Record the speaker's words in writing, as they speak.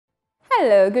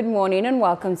Hello, good morning and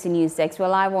welcome to News Desk. We're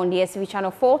live on the STV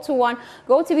channel 421,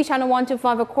 Go TV channel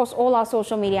 125 across all our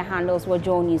social media handles. We're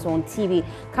Joe News on TV.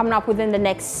 Coming up within the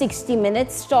next 60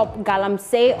 minutes, stop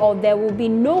Galamsey or there will be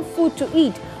no food to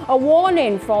eat. A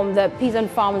warning from the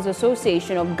Peasant Farmers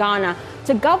Association of Ghana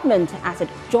to government as it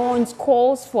joins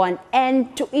calls for an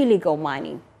end to illegal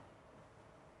mining.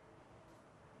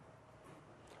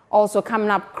 Also coming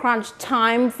up, crunch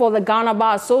time for the Ghana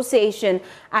Bar Association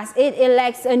as it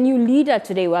elects a new leader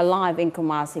today. We're live in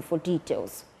Kumasi for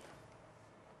details.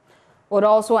 We'll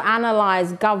also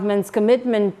analyze government's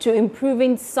commitment to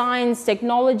improving science,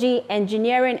 technology,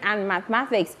 engineering and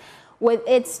mathematics with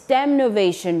its STEM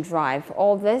innovation drive.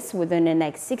 All this within the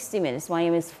next 60 minutes. My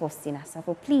name is Faustina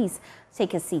Safo. Please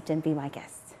take a seat and be my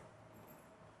guest.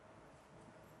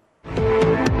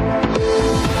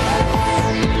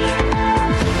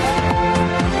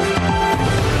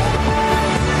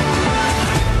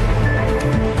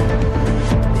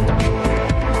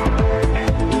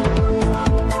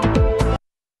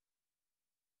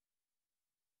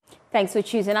 Thanks for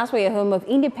choosing us. We're your home of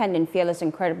independent, fearless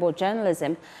and credible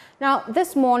journalism. Now,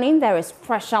 this morning, there is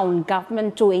pressure on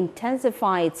government to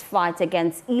intensify its fight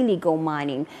against illegal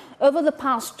mining. Over the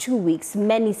past 2 weeks,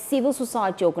 many civil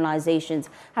society organizations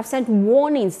have sent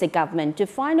warnings to government to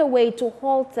find a way to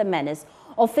halt the menace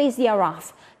or face the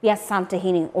wrath. The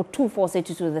Asantehene or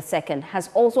 2482 II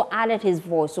has also added his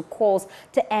voice to calls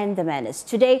to end the menace.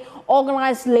 Today,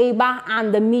 organized labor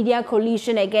and the media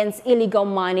coalition against illegal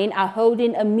mining are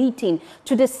holding a meeting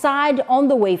to decide on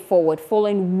the way forward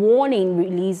following warning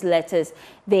release letters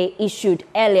they issued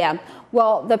earlier.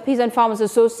 Well, the Peasant Farmers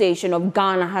Association of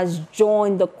Ghana has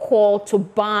joined the call to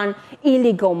ban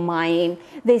illegal mining.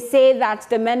 They say that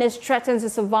the menace threatens the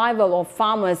survival of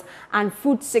farmers and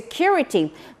food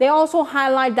security. They also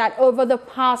highlight that over the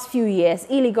past few years,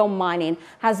 illegal mining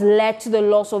has led to the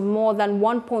loss of more than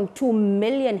 1.2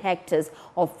 million hectares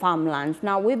of farmland.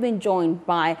 Now, we've been joined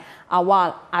by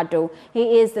Awal Ado.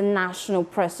 He is the national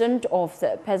president of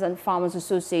the Peasant Farmers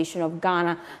Association of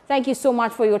Ghana. Thank you so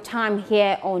much for your time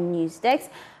here on News Desk.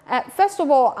 First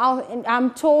of all,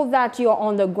 I'm told that you're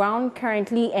on the ground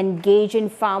currently engaging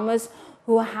farmers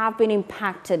who have been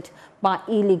impacted by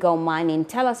illegal mining.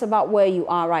 Tell us about where you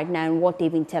are right now and what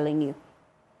they've been telling you.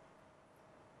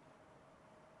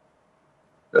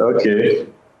 Okay.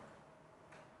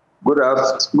 Good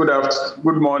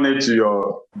morning to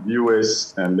your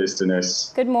viewers and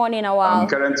listeners. Good morning, Awal. I'm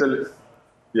currently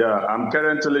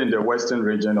in the western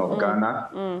region of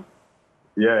Ghana.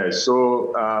 Yeah,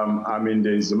 so I'm in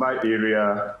the Zuma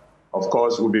area. Of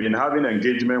course, we've been having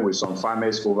engagement with some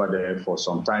farmers over there for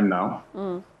some time now.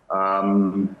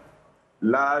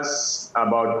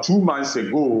 About 2 months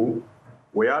ago,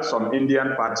 we had some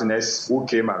Indian partners who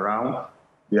came around.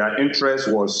 Their interest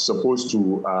was supposed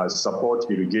to support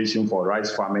irrigation for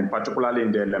rice farming, particularly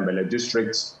in the Lembele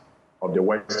district of the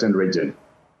western region.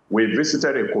 We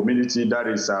visited a community that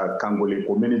is a Kangole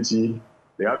community.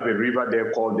 They have a river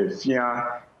there called the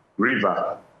Fia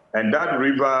River. And that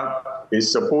river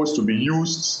is supposed to be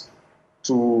used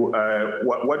to,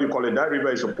 that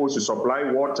river is supposed to supply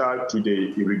water to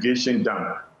the irrigation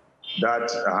dam.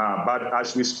 But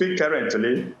as we speak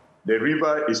currently, the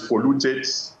river is polluted.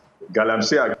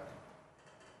 Galamsey.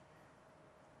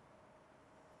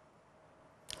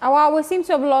 Awal, we seem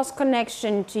to have lost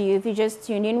connection to you. If you just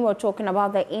tune in, we're talking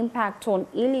about the impact on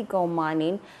illegal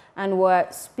mining, and we're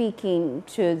speaking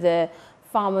to the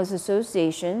Farmers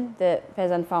Association, the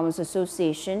Peasant Farmers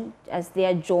Association, as they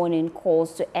are joining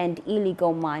calls to end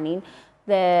illegal mining.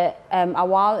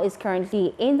 Awal is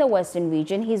currently in the western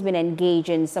region. He's been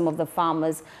engaging some of the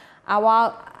farmers.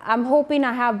 Awal, I'm hoping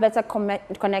I have better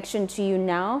connection to you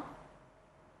now.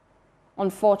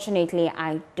 Unfortunately,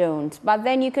 I don't. But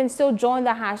then you can still join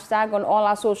the hashtag on all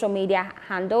our social media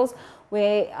handles.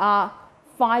 We are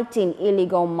fighting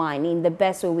illegal mining the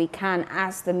best way we can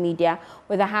as the media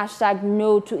with the hashtag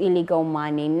no to illegal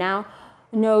mining. Now,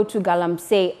 no to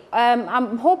Galamsey.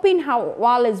 I'm hoping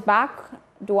Awal is back.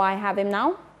 Do I have him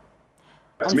now?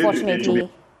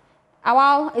 Unfortunately.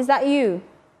 Awal, is that you?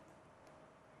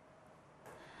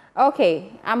 Okay,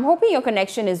 I'm hoping your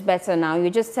connection is better now. You're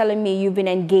just telling me you've been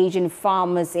engaging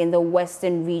farmers in the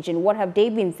western region. What have they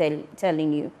been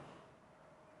telling you?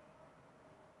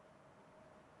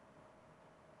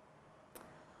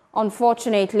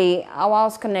 Unfortunately,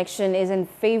 Awal's connection isn't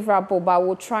favorable, but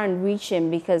we'll try and reach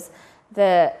him because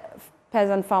the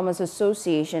Peasant Farmers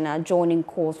Association are joining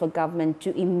calls for government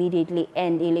to immediately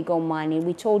end illegal mining.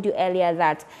 We told you earlier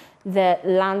that the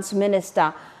lands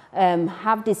minister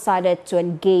have decided to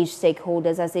engage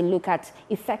stakeholders as they look at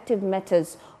effective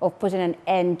methods of putting an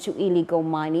end to illegal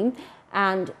mining.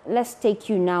 And let's take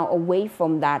you now away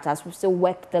from that as we still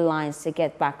work the lines to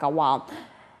get back a while.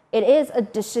 It is a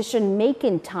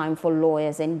decision-making time for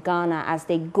lawyers in Ghana as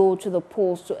they go to the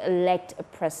polls to elect a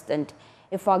president.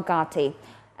 Ifagate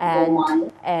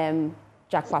and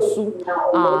Jakpasu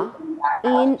are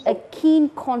in a keen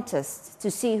contest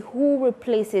to see who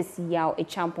replaces Yao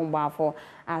Echampong-Boafo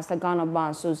as the Ghana Bar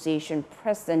Association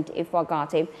president.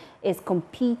 Ifagate is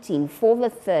competing for the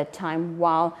third time,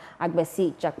 while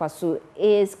Agbesi Jakpasu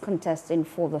is contesting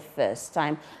for the first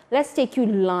time. Let's take you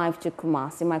live to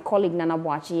Kumasi. My colleague Nana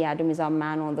Boachi Adam is our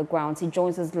man on the ground. He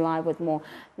joins us live with more.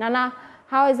 Nana,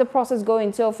 how is the process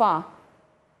going so far?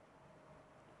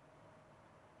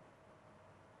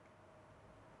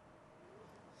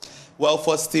 Well,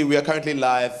 firstly, we are currently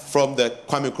live from the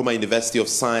Kwame Nkrumah University of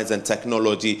Science and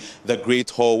Technology, the Great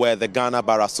Hall, where the Ghana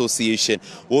Bar Association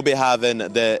will be having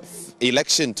the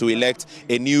election to elect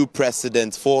a new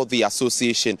president for the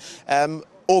association.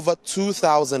 Over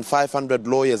 2,500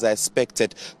 lawyers are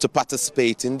expected to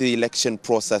participate in the election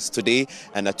process today,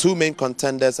 and the two main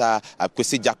contenders are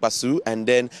Kwesi Jakpasu and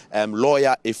then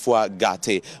lawyer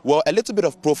Ifagate. Well, a little bit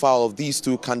of profile of these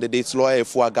two candidates. Lawyer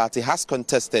Ifagate has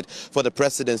contested for the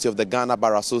presidency of the Ghana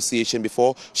Bar Association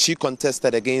before. She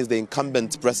contested against the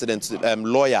incumbent president,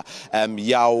 lawyer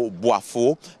Yao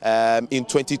Boafo, in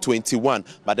 2021,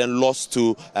 but then lost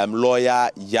to lawyer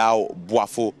Yao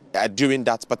Boafo during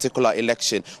that particular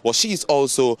election. Well, she is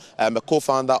also a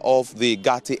co-founder of the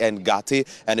Gati and Gati,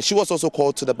 and she was also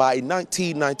called to the bar in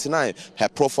 1999. Her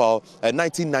profile,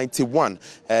 1991,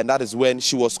 and that is when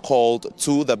she was called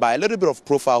to the bar. A little bit of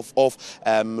profile of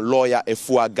lawyer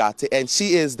Ifagate, and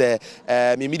she is the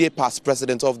immediate past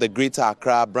president of the Greater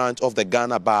Accra branch of the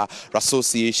Ghana Bar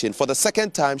Association. For the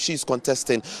second time, she's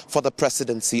contesting for the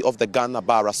presidency of the Ghana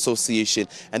Bar Association,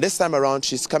 and this time around,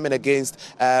 she's coming against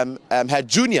her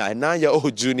junior, a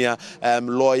 9-year-old junior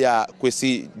lawyer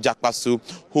Kwesi Jakpasu,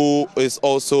 who is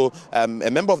also a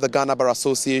member of the Ghana Bar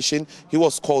Association. He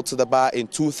was called to the bar in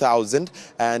 2000,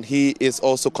 and he is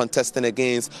also contesting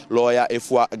against lawyer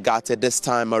Ifagate this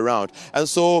time around. And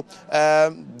so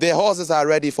the horses are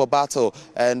ready for battle.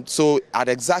 And so at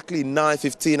exactly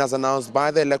 9:15, as announced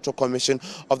by the Electoral Commission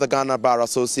of the Ghana Bar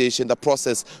Association, the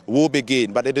process will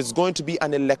begin. But it is going to be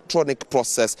an electronic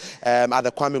process at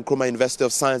the Kwame Nkrumah University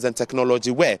of Science and Technology,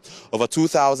 where over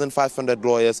 2,500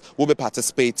 lawyers will be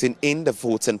participating in the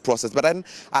voting process. But then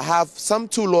I have some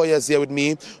two lawyers here with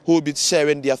me who will be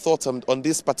sharing their thoughts on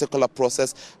this particular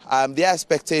process, their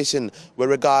expectation with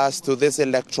regards to this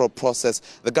electoral process,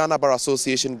 the Ghana Bar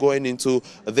Association going into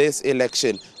this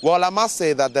election. Well, I must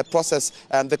say that the process,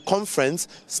 the conference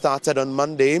started on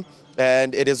Monday,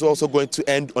 and it is also going to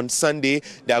end on Sunday.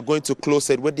 They are going to close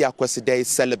it with the Akwesi Day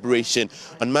celebration.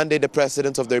 On Monday, the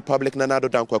President of the Republic, Nana Addo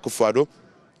Dankwa Akufo-Addo,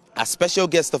 a special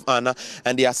guest of honor,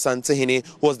 and the Asante-Hene,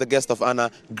 who was the guest of honor,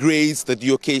 graced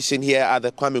the occasion here at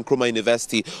the Kwame Nkrumah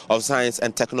University of Science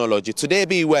and Technology. Today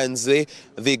being Wednesday,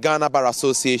 the Ghana Bar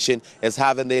Association is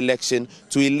having the election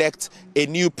to elect a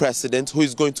new president who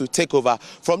is going to take over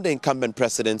from the incumbent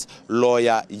president,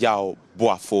 lawyer Yao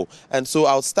Boafo. And so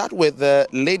I'll start with the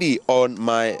lady on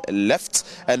my left,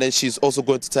 and then she's also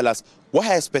going to tell us what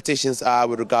her expectations are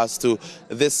with regards to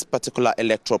this particular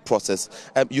electoral process.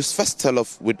 You first start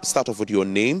off with your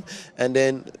name, and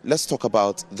then let's talk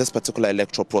about this particular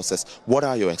electoral process. What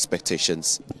are your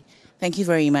expectations? Thank you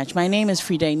very much. My name is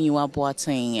Frida Iniwa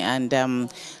Boateng,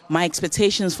 and my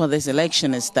expectations for this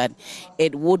election is that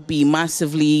it would be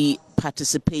massively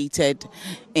participated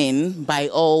in by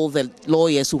all the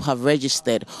lawyers who have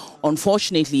registered.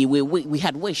 Unfortunately, we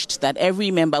had wished that every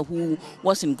member who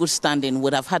was in good standing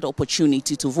would have had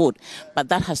opportunity to vote, but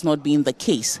that has not been the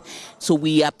case. So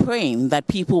we are praying that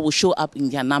people will show up in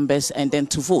their numbers and then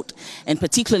to vote, and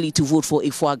particularly to vote for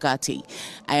Ifagate.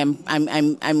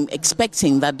 I'm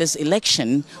expecting that this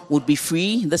election would be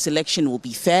free, this election will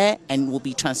be fair and will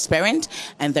be transparent,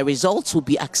 and the results will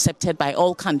be accepted by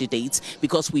all candidates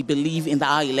because we believe in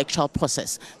our electoral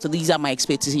process. So these are my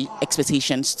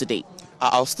expectations today.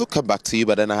 I'll still come back to you,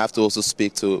 but then I have to also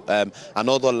speak to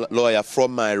another lawyer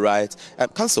from my right.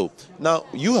 Counsel, now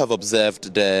you have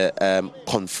observed the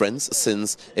conference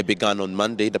since it began on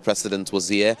Monday. The president was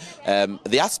here.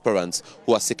 The aspirants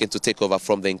who are seeking to take over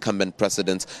from the incumbent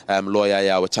president, lawyer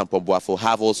Yao Echampong-Boafo,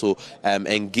 have also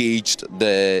engaged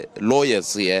the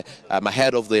lawyers here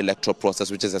ahead of the electoral process,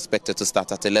 which is expected to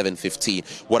start at 11:15.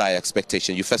 What are your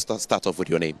expectations? You first start off with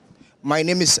your name. My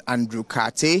name is Andrew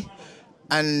Kate.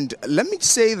 And let me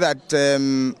say that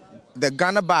the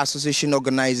Ghana Bar Association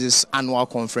organizes annual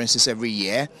conferences every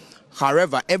year.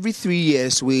 However, every 3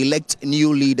 years we elect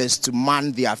new leaders to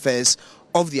man the affairs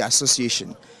of the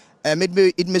association.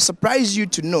 It may surprise you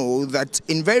to know that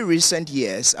in very recent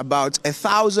years, about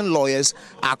 1,000 lawyers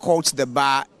are called to the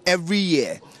bar every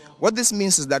year. What this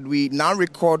means is that we now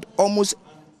record almost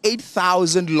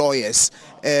 8,000 lawyers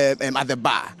at the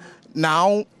bar.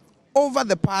 Now, over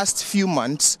the past few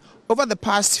months,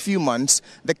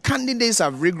 the candidates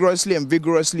have rigorously and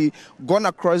vigorously gone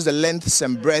across the lengths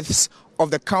and breadths of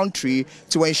the country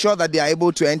to ensure that they are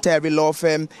able to enter every law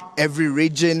firm, every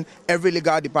region, every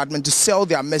legal department to sell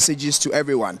their messages to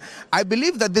everyone. I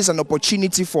believe that this is an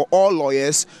opportunity for all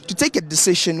lawyers to take a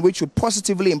decision which would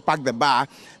positively impact the bar,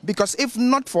 because if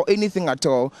not for anything at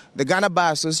all, the Ghana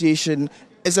Bar Association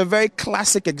is a very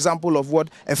classic example of what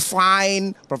a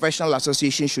fine professional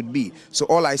association should be. So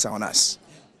all eyes are on us.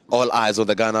 All eyes on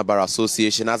the Ghana Bar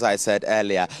Association. As I said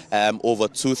earlier, over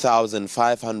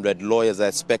 2,500 lawyers are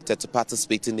expected to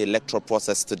participate in the electoral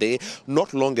process today.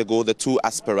 Not long ago, the two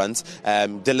aspirants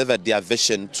delivered their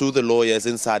vision to the lawyers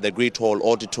inside the Great Hall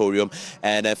Auditorium.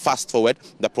 And fast forward,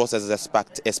 the process is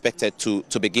expected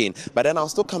to begin. But then I'll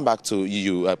still come back to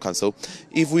you, Council.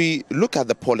 If we look at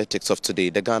the politics of today,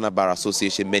 the Ghana Bar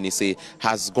Association, many say,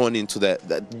 has gone into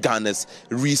the Ghana's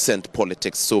recent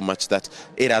politics so much that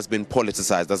it has been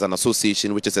politicized as an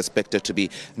association which is expected to be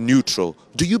neutral.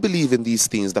 Do you believe in these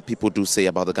things that people do say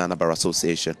about the Ghana Bar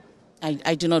Association?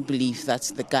 I do not believe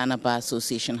that the Ghana Bar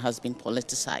Association has been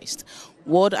politicized.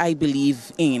 What I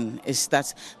believe in is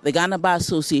that the Ghana Bar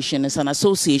Association is an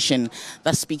association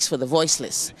that speaks for the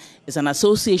voiceless. It's an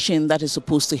association that is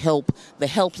supposed to help the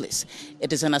helpless.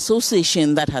 It is an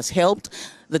association that has helped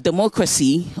the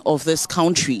democracy of this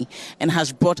country and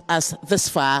has brought us this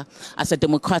far as a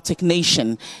democratic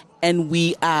nation. And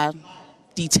we are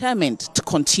determined to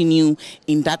continue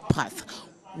in that path.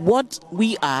 What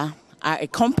we are a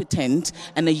competent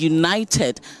and a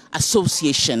united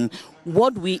association.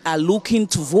 What we are looking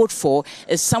to vote for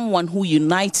is someone who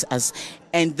unites us,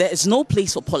 and there is no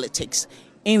place for politics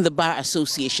in the Bar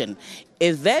Association.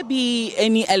 If there be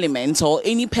any elements or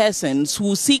any persons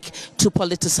who seek to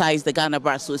politicize the Ghana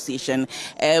Bar Association,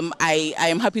 I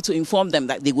am happy to inform them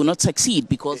that they will not succeed,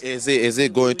 because is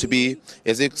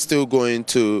it still going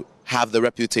to have the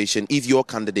reputation if your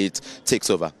candidate takes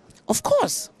over? Of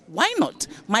course. Why not?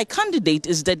 My candidate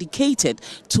is dedicated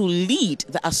to lead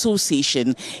the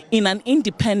association in an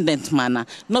independent manner,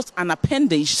 not an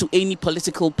appendage to any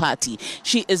political party.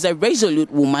 She is a resolute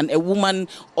woman, a woman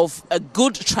of a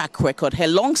good track record. Her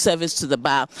long service to the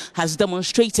bar has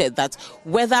demonstrated that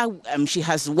whether she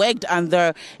has worked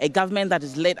under a government that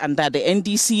is led under the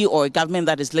NDC or a government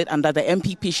that is led under the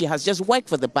MPP, she has just worked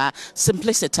for the bar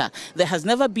simpliciter. There has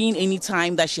never been any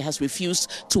time that she has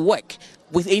refused to work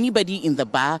with anybody in the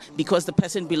bar because the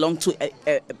person belonged to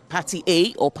a party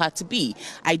A or party B.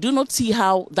 I do not see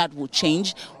how that will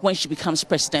change when she becomes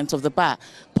president of the bar.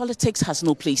 Politics has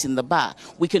no place in the bar.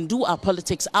 We can do our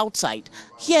politics outside.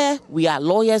 Here we are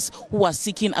lawyers who are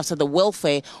seeking after the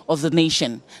welfare of the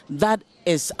nation. That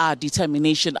is our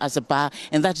determination as a bar,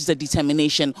 and that is the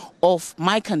determination of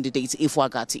my candidate, Ifua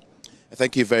Gatti.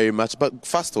 Thank you very much. But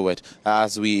fast forward,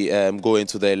 as we go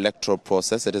into the electoral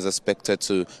process, it is expected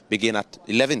to begin at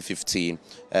 11:15.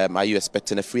 Are you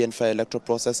expecting a free and fair electoral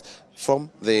process from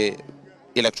the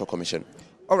Electoral Commission?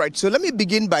 All right, so let me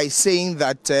begin by saying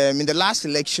that in the last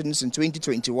elections in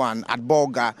 2021 at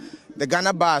Bolga, the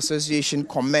Ghana Bar Association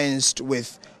commenced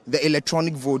with the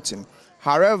electronic voting.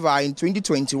 However, in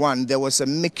 2021, there was a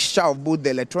mixture of both the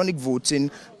electronic voting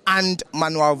and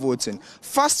manual voting.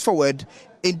 Fast forward,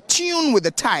 in tune with the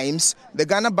times, the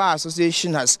Ghana Bar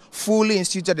Association has fully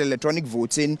instituted electronic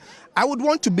voting. I would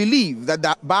want to believe that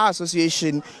the Bar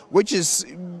Association, which is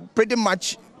pretty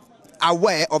much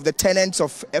aware of the tenets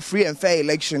of a free and fair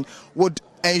election, would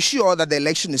ensure that the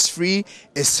election is free,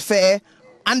 is fair,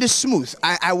 and is smooth.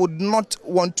 I would not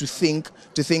want to think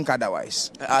otherwise.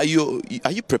 Are you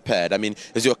prepared? I mean,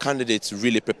 is your candidate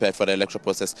really prepared for the electoral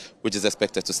process, which is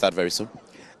expected to start very soon?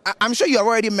 I'm sure you have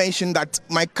already mentioned that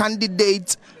my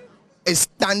candidate is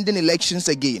standing elections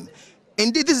again.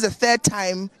 Indeed, this is the third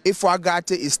time Ifua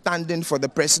Gatti is standing for the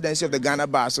presidency of the Ghana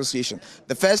Bar Association.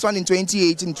 The first one in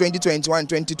 2018, 2021,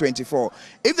 2024.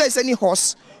 If there's any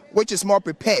horse which is more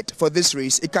prepared for this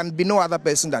race, it can be no other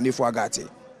person than Ifua Gatti.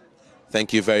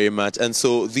 Thank you very much. And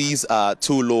so these are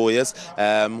two lawyers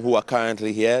who are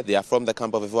currently here. They are from the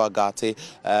camp of Ifua Gatti.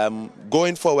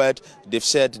 Going forward, they've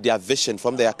shared their vision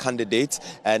from their candidates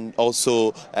and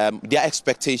also their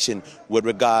expectation with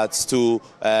regards to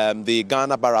the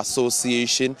Ghana Bar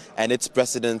Association and its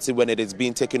presidency when it is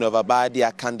being taken over by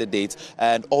their candidate,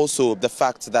 and also the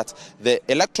fact that the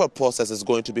electoral process is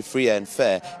going to be free and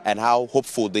fair, and how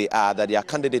hopeful they are that their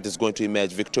candidate is going to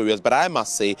emerge victorious. But I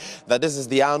must say that this is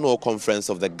the annual conference conference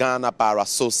of the Ghana Bar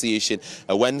Association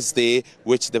Wednesday,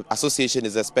 which the association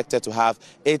is expected to have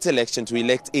its election to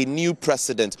elect a new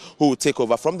president who will take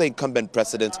over from the incumbent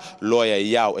president, lawyer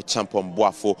Yao Echampong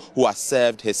Boafo, who has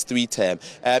served his 3-term.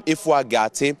 Ifua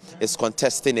Gate is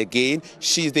contesting again.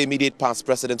 She's the immediate past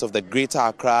president of the Greater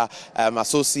Accra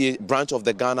branch of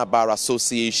the Ghana Bar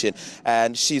Association,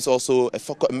 and she's also a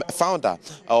founder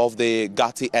of the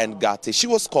Gati and Gati. She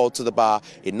was called to the bar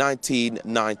in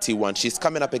 1991. She's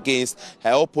coming up against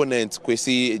her opponent,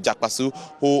 Kwesi Jakpasu,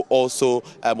 who also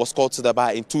was called to the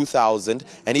bar in 2000,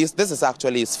 and this is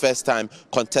actually his first time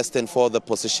contesting for the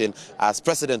position as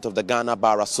president of the Ghana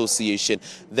Bar Association.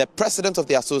 The president of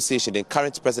the association, the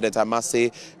current president, I must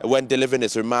say, when delivering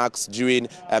his remarks during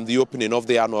the opening of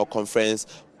the annual conference,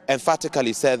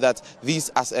 emphatically said that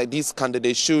these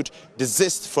candidates should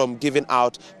desist from giving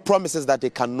out promises that they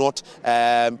cannot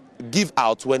give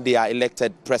out when they are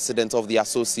elected president of the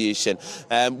association.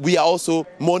 We are also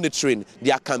monitoring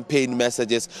their campaign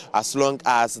messages as long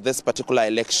as this particular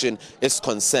election is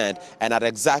concerned. And at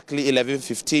exactly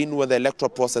 11:15, when the electoral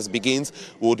process begins,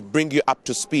 we will bring you up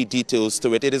to speed details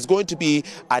to it. It is going to be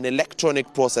an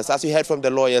electronic process. As you heard from the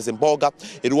lawyers in Bolga,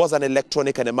 it was an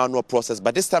electronic and a manual process.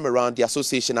 But this time around, the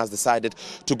association has decided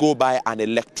to go by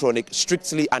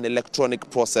strictly an electronic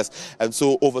process. And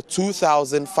so over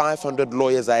 2,500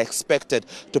 lawyers are expected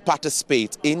to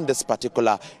participate in this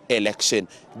particular election.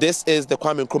 This is the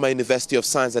Kwame Nkrumah University of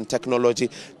Science and Technology,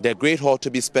 the Great Hall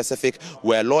to be specific,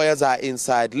 where lawyers are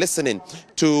inside listening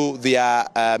to their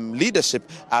leadership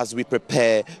as we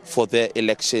prepare for the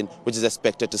election, which is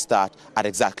expected to start at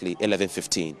exactly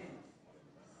 11:15.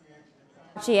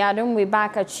 Adam, we're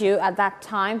back at you at that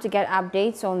time to get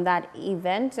updates on that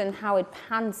event and how it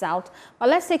pans out. But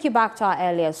let's take you back to our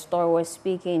earlier story. We're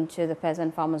speaking to the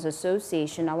Peasant Farmers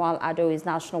Association. Awal Ado is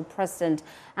national president,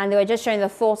 and they were just sharing their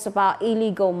thoughts about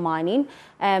illegal mining.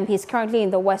 He's currently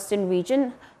in the western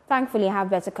region. Thankfully, I have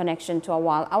better connection to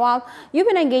Awal. Awal, you've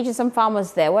been engaging some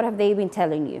farmers there. What have they been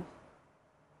telling you?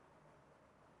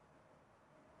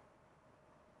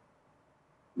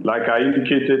 Like I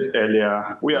indicated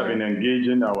earlier, we have been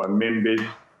engaging our members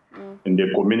in the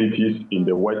communities in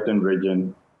the western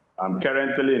region. I'm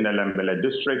currently in the Lembele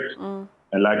district,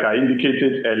 and like I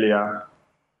indicated earlier,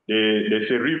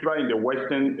 there's a river in the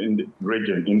western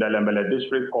region, in the Lembele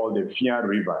district, called the Fian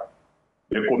River.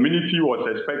 The community was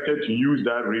expected to use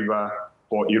that river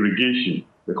for irrigation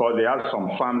because they have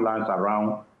some farmlands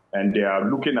around, and they are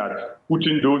looking at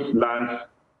putting those lands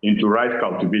into rice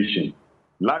cultivation.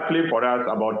 Luckily for us,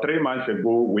 about 3 months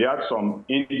ago, we had some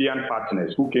Indian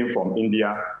partners who came from India,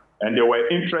 and they were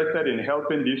interested in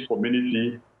helping this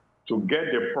community to get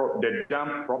the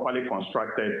dam properly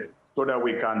constructed so that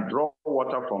we can draw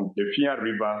water from the Fian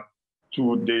River to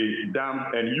the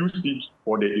dam and use it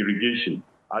for the irrigation.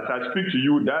 As I speak to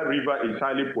you, that river is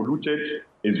highly polluted.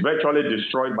 It's virtually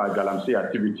destroyed by Galamsey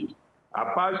activities. I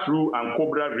passed through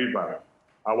Ankobra River.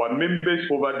 Our members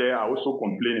over there are also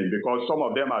complaining because some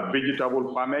of them are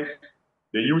vegetable farmers.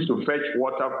 They used to fetch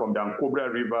water from the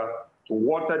Ankobra River to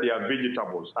water their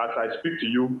vegetables. As I speak to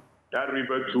you, that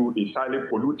river too is highly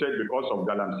polluted because of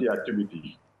Galamsey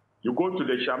activities. You go to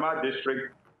the Shama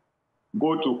district,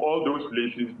 go to all those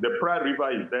places, the Pra River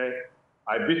is there.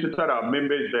 I visited our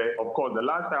members there. Of course, the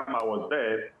last time I was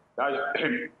there,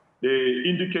 they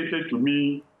indicated to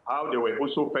me how they were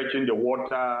also fetching the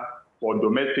water for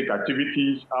domestic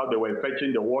activities, how they were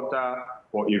fetching the water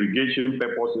for irrigation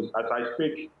purposes. As I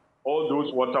speak, all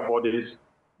those water bodies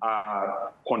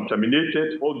are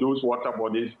contaminated, all those water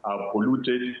bodies are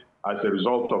polluted as a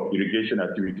result of irrigation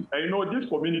activities. And you know, these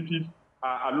communities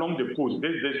are along the coast,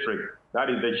 this district, that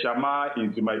is the Shama,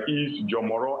 Inzima East,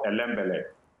 Jomoro, and Lembele.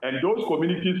 And those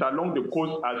communities along the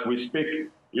coast, as we speak,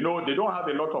 you know, they don't have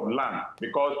a lot of land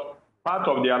because part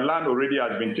of their land already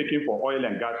has been taken for oil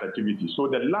and gas activities. So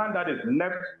the land that is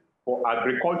left for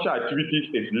agriculture activities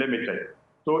is limited.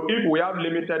 So if we have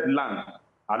limited land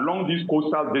along these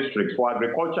coastal districts for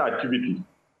agriculture activities,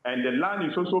 and the land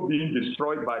is also being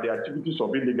destroyed by the activities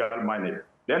of illegal mining,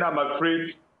 then I'm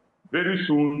afraid very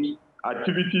soon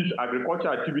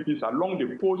agriculture activities along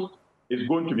the coast is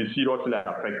going to be seriously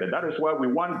affected. That is why we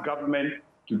want government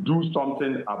to do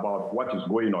something about what is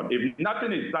going on. If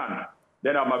nothing is done,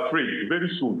 then I'm afraid very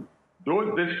soon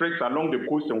those districts along the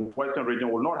coast and western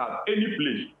region will not have any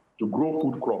place to grow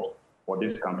food crops for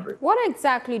this country. What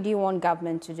exactly do you want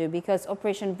government to do? Because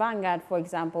Operation Vanguard, for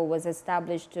example, was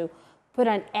established to put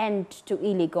an end to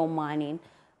illegal mining.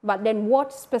 But then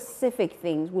what specific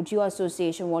things would your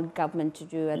association want government to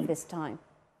do at this time?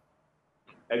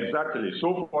 Exactly.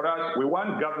 So for us, we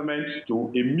want government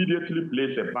to immediately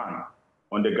place a ban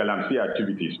on the Galamsey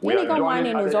activities. Illegal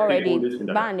mining is already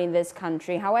banned in this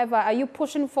country. However, are you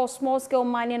pushing for small-scale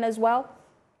mining as well?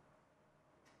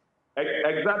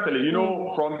 Exactly. You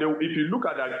know, if you look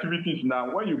at the activities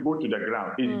now, when you go to the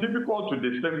ground, it's difficult to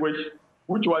distinguish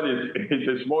which one is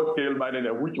a small-scale mining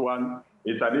and which one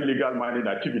is an illegal mining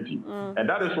activity. And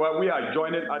that is why we are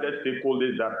joining other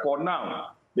stakeholders that for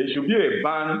now, there should be a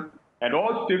ban and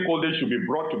all stakeholders should be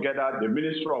brought together, the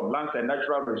Ministry of Lands and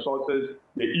Natural Resources,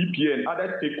 the EPA and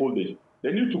other stakeholders.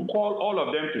 They need to call all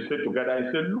of them to sit together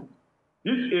and say, look,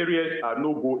 these areas are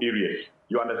no-go areas.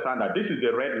 You understand that? This is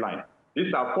the red line.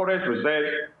 These are forest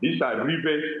reserves. These are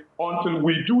rivers. Until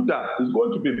we do that, it's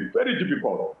going to be very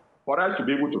difficult for us to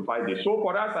be able to fight this. So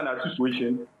for us and our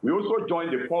association, we also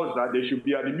join the cause that there should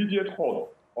be an immediate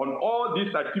halt on all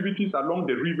these activities along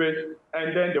the rivers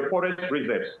and then the forest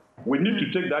reserves. We need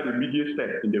to take that immediate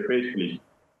step in the first place.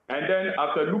 And then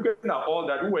after looking at all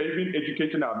that, we were even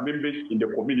educating our members in the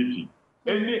community.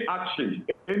 Any action,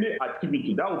 any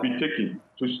activity that will be taken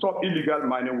to stop illegal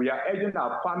mining, we are urging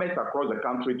our farmers across the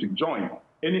country to join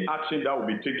any action that will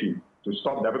be taken to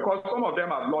stop that. Because some of them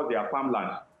have lost their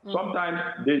farmlands. Sometimes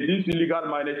these illegal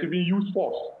miners even use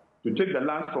force to take the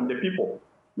land from the people.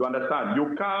 You understand?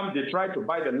 You come, they try to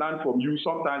buy the land from you.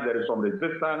 Sometimes there is some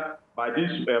resistance by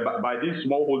these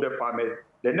smallholder farmers.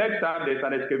 The next time there's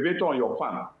an excavator on your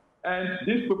farm. And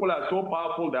these people are so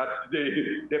powerful that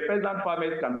the peasant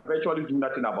farmers can virtually do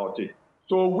nothing about it.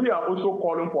 So we are also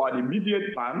calling for an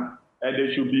immediate ban, and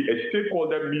there should be a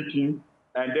stakeholder meeting.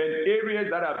 And then areas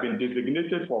that have been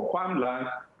designated for farmlands,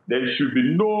 there should be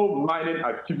no mining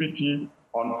activity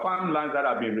on farmlands that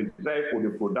have been reserved for the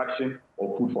production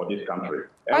of food for this country.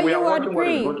 And we are watching what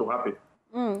is going to happen.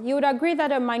 You would agree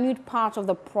that a minute part of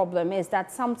the problem is that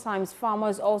sometimes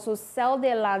farmers also sell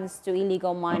their lands to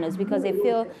illegal miners because they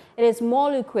feel it is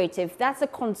more lucrative. That's a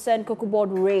concern Cocoa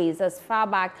Board raised as far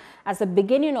back as the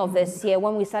beginning of this year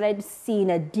when we started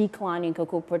seeing a decline in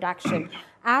cocoa production.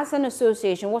 As an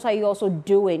association, what are you also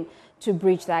doing to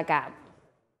bridge that gap?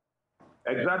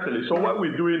 Exactly. So what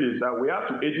we're doing is that we have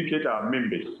to educate our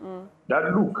members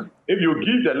that, look, if you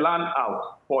give the land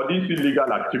out for these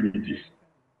illegal activities,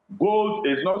 gold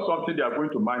is not something they are going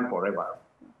to mine forever.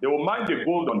 They will mine the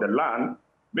gold on the land.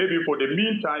 Maybe for the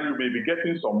meantime, you may be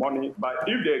getting some money. But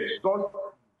if they exhaust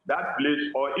that place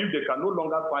or if they can no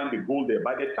longer find the gold there,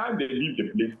 by the time they leave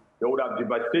the place, they would have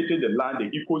devastated the land, the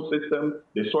ecosystem,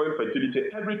 the soil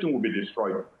fertility, everything will be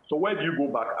destroyed. So where do you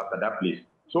go back after that place?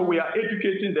 So we are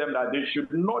educating them that they should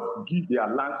not give their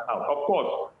land out. Of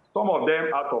course, some of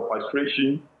them out of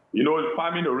frustration, you know,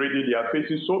 farming already, they are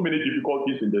facing so many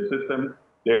difficulties in the system,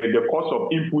 the cost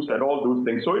of inputs and all those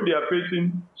things. So if they are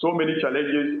facing so many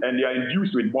challenges and they are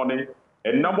induced with money,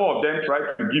 a number of them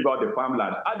try to give out the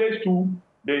farmland. Others too,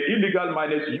 the illegal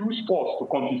miners use force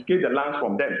to confiscate the land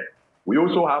from them. We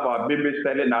also have our members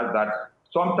telling us that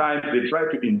sometimes they try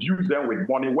to induce them with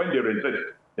money when they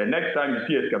resist. The next time you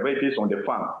see excavators on the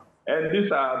farm. And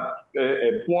these are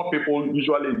poor people,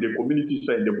 usually in the communities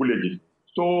and the villages.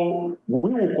 So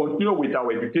we will continue with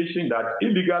our education that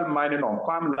illegal mining on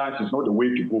farmlands is not the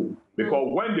way to go.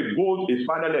 Because when the gold is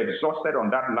finally exhausted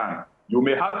on that land, you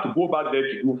may have to go back there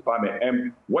to do farming.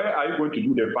 And where are you going to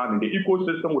do the farming? The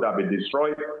ecosystem would have been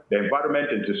destroyed, the environment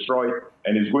is destroyed,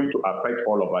 and it's going to affect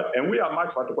all of us. And we are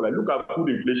much particular. Look at food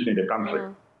inflation in the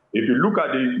country. If you look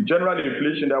at the general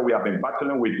inflation that we have been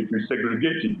battling with, if you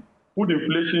segregate it, food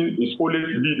inflation is always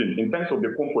leading in terms of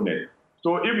the component.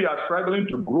 So if we are struggling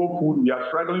to grow food, we are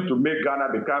struggling to make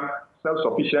Ghana become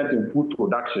self-sufficient in food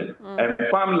production, and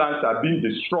farmlands are being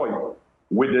destroyed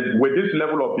with this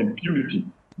level of impunity,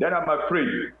 then I'm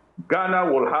afraid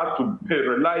Ghana will have to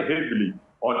rely heavily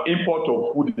on import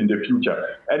of food in the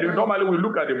future. And normally we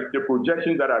look at the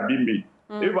projections that are being made.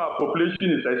 If our population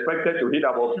is expected to hit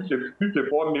about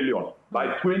 54 million by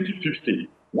 2050,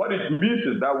 what it means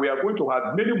is that we are going to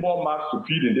have many more mouths to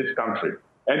feed in this country.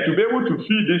 And to be able to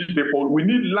feed these people, we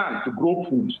need land to grow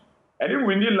food. And if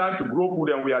we need land to grow food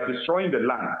and we are destroying the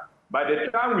land, by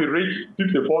the time we reach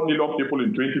 54 million people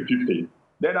in 2050,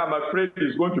 then I'm afraid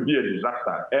it's going to be a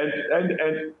disaster.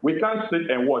 And we can't sit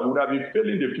and watch. We would have been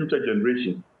failing the future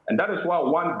generations. And that is why I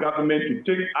want government to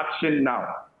take action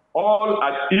now. All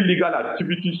illegal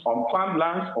activities on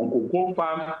farmlands, on cocoa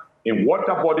farms, in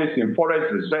water bodies, in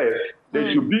forest reserves,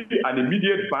 there should be an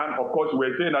immediate ban. Of course,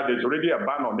 we're saying that there's already a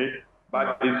ban on it,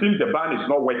 but it seems the ban is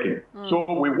not working. So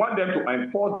we want them to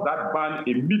enforce that ban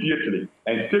immediately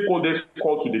and stakeholders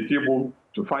call to the table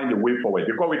to find a way forward,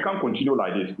 because we can't continue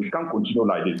like this. We can't continue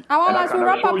like this. As we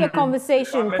wrap up the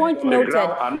conversation, point noted,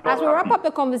 as we wrap up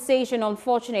the conversation,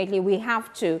 unfortunately, we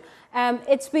have to.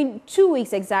 It's been 2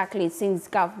 weeks exactly since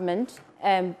government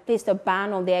placed a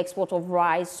ban on the export of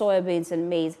rice, soybeans and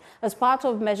maize as part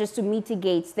of measures to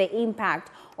mitigate the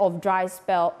impact of dry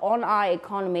spell on our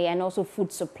economy and also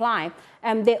food supply.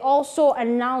 They also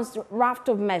announced a raft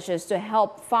of measures to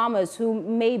help farmers who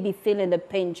may be feeling the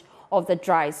pinch of the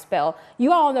dry spell.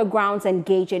 You are on the grounds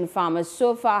engaging farmers.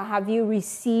 So far, have you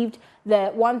received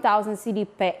the 1,000 cedi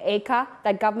per acre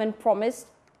that government promised?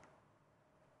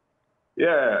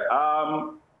 Yeah,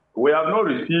 we have not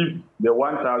received the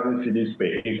 1,000 cedis per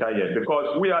acre yet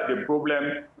because we had the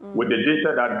problem with the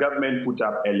data that government put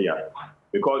up earlier.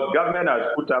 Because government has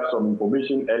put up some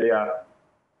information earlier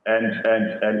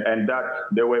and that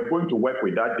they were going to work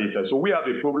with that data. So we have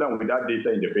a problem with that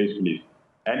data in the first place.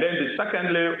 And then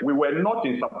secondly, we were not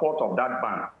in support of that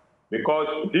ban because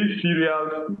these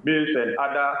cereals, maize and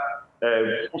other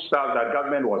foodstuffs that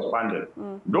government was funded.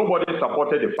 Nobody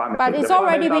supported the farmers. But it's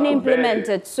already been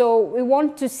implemented. So we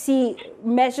want to see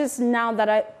measures now that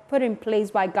are put in place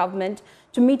by government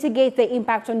to mitigate the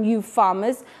impact on you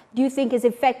farmers. Do you think is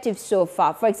effective so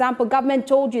far? For example, government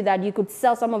told you that you could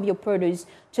sell some of your produce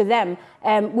to them.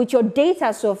 With your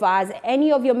data so far, has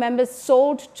any of your members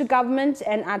sold to government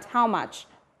and at how much?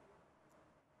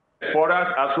 For us,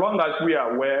 as long as we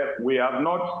are aware, we have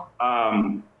not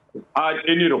had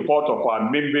any report of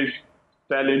our members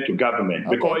selling to government.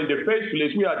 Okay. Because in the first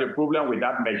place, we had a problem with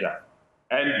that measure.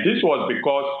 And this was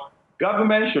because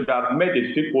government should have met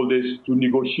the stakeholders to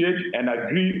negotiate and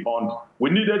agree on, we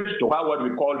needed to have what we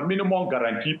call minimum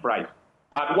guarantee price.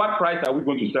 At what price are we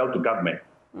going to sell to government?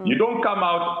 You don't come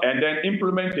out and then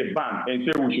implement a ban and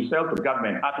say we should sell to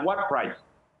government. At what price?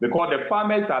 Because the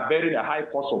farmers are bearing a high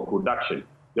cost of production.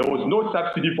 There was no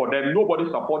subsidy for them. Nobody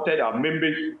supported our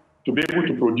members to be able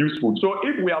to produce food. So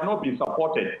if we have not been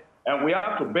supported and we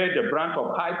have to bear the brunt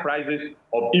of high prices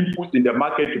of inputs in the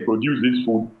market to produce this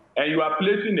food, and you are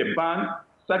placing a ban,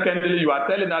 secondly, you are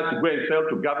telling us to go and sell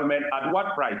to government at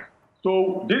what price?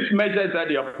 So these measures that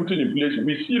they are putting in place,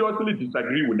 we seriously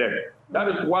disagree with them. That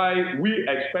is why we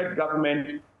expect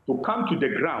government to come to the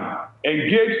ground,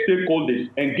 engage stakeholders,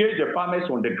 engage the farmers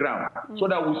on the ground so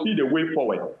that we see the way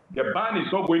forward. The ban is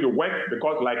not going to work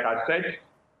because, like I said,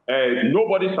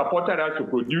 nobody supported us to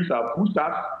produce our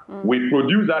foodstuffs. We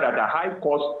produce that at a high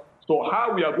cost. So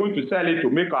how we are going to sell it to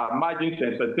make our margins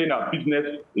and sustain our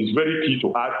business is very key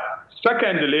to us.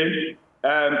 Secondly,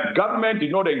 government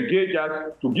did not engage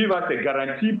us to give us a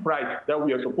guaranteed price that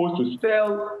we are supposed to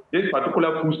sell this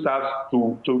particular foodstuffs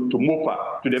to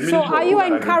MOFA, to the Ministry of Food and Agriculture. So are you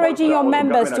encouraging your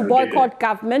members to boycott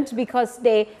government because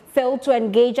they failed to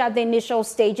engage at the initial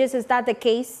stages? Is that the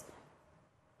case?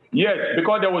 Yes,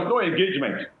 because there was no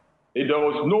engagement. There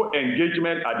was no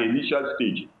engagement at the initial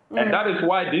stage. And that is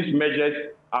why these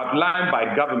measures outlined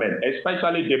by government,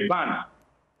 especially the ban,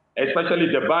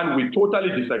 we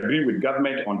totally disagree with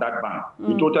government on that ban.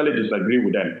 We totally disagree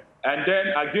with them. And then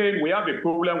again, we have a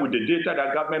problem with the data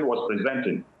that government was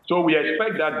presenting. So we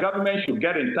expect that government should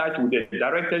get in touch with the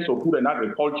directors of food and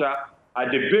agriculture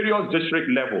at the various district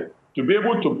level to be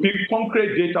able to pick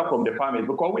concrete data from the farmers,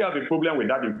 because we have a problem with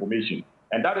that information.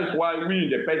 And that is why we in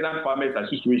the Peasant Farmers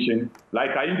Association,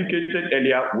 like I indicated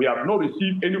earlier, we have not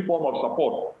received any form of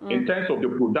support in terms of the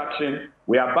production.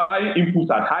 We are buying inputs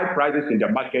at high prices in the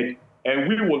market, and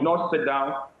we will not sit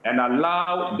down and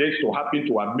allow this to happen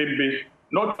to our members,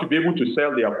 not to be able to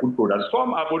sell their food products.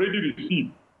 Some have already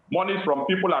received money from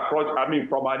people across,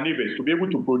 from our neighbors to be able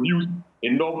to produce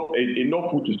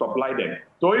enough food to supply them.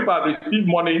 So if I receive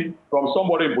money from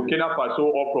somebody in Burkina Faso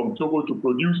or from Togo to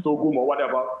produce sorghum or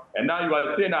whatever, and now you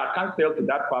are saying I can't sell to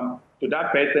that farm, to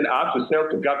that person, I have to sell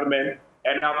to government,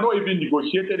 and I've not even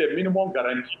negotiated a minimum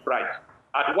guarantee price.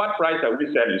 At what price are we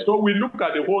selling? So we look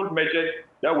at the whole measures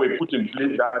that we put in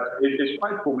place that it is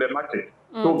quite problematic.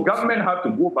 So government has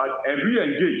to go back and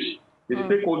re-engage. The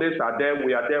stakeholders are there,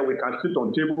 we can sit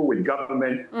on table with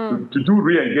government to do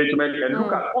re-engagement and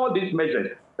look at all these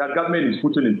measures that government is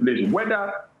putting in place,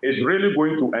 whether it's really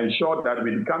going to ensure that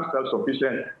we become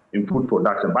self-sufficient in food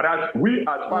production. But as we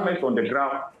as farmers on the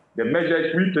ground, the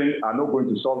measures we think are not going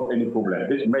to solve any problem.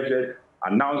 These measures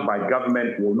announced by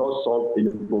government will not solve any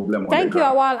problem. Thank you,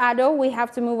 Awal Ado. We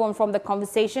have to move on from the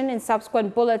conversation. In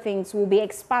subsequent bulletins, we'll be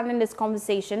expanding this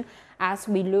conversation as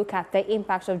we look at the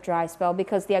impact of dry spell,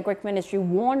 because the Agric Ministry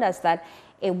warned us that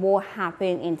it will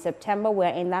happen in September. We're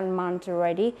in that month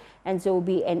already, and so we'll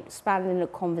be expanding the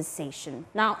conversation.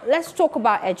 Now, let's talk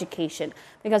about education,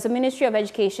 because the Ministry of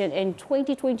Education in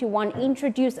 2021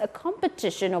 introduced a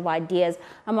competition of ideas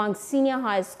among senior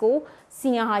high school,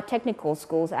 senior high technical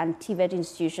schools and TVET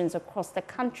institutions across the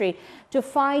country to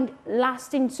find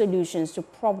lasting solutions to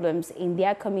problems in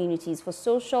their communities for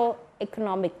social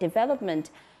economic development.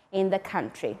 in the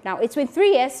country. Now, it's been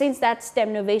 3 years since that STEM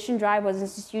Innovation Drive was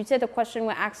instituted. The question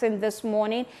we're asking this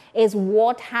morning is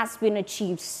what has been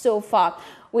achieved so far?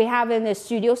 We have in the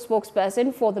studio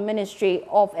spokesperson for the Ministry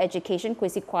of Education,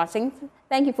 Kwesi Kwarteng.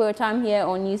 Thank you for your time here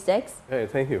on Newsdesk. Hey,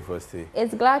 thank you, Fosti.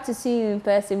 It's glad to see you in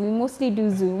person. We mostly do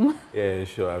Zoom. Yeah,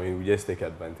 sure. I mean, we just take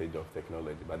advantage of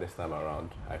technology. But this time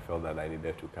around, I felt that I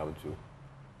needed to come to,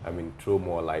 throw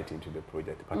more light into the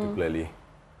project, particularly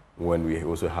when we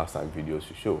also have some videos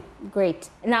to show. Great.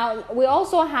 Now, we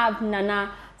also have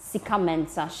Nana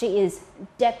Sika-Mensah. She is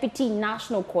Deputy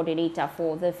National Coordinator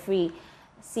for the Free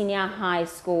Senior High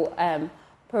School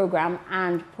Program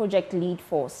and Project Lead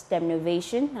for STEM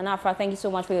Innovation. And Afra, thank you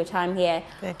so much for your time here.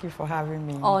 Thank you for having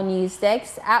me. On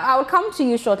Newsdesk. I will come to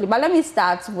you shortly, but let me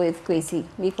start with Kwesi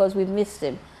because we've missed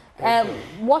him.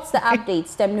 What's the update,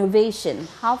 STEM Innovation?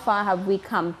 How far have we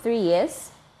come? 3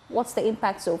 years? What's the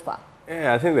impact so far?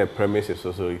 Yeah, I think the premise is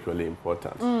also equally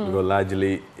important. Because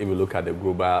largely, if you look at the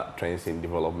global trends in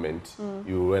development,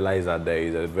 you realize that there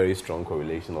is a very strong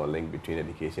correlation or link between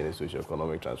education and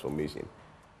socio-economic transformation.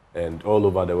 And all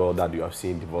over the world that you have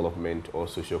seen development or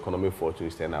socio-economic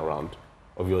fortunes turn around,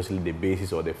 obviously the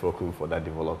basis or the fulcrum for that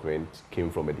development came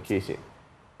from education.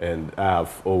 And I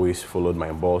have always followed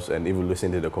my boss, and even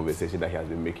listened to the conversation that he has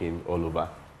been making all over.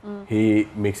 He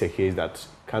makes a case that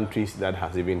countries that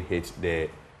has even hit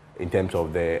in terms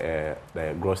of the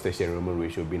gross tertiary enrollment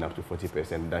ratio being up to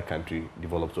 40%, that country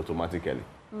develops automatically.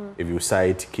 If you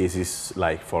cite cases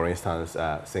like, for instance,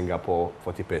 Singapore,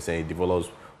 40%, it develops.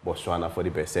 Botswana,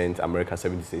 40%, America,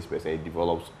 76%, it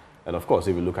develops. And of course,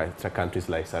 if you look at countries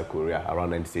like South Korea, around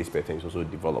 96% is also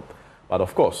developed. But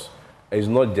of course, it's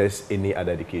not just any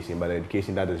other education, but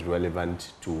education that is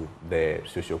relevant to the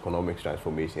socio-economic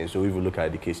transformation. So if you look at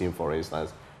education, for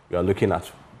instance, you are looking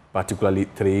at particularly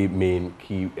 3 main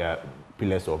key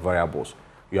pillars or variables.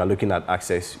 You are looking at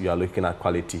access, you are looking at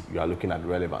quality, you are looking at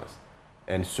relevance.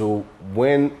 And so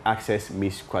when access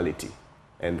meets quality,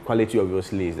 and quality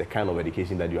obviously is the kind of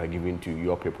education that you are giving to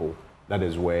your people, that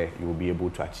is where you will be able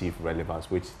to achieve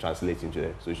relevance, which translates into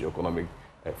the socio-economic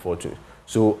fortune.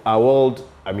 So our world,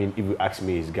 if you ask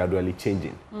me, is gradually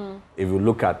changing. If you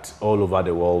look at all over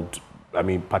the world,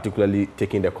 particularly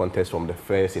taking the context from the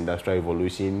first industrial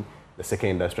revolution, the second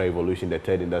industrial revolution, the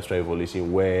third industrial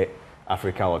revolution, where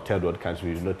Africa or third world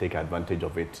countries do not take advantage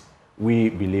of it. We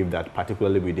believe that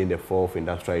particularly within the fourth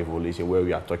industrial revolution, where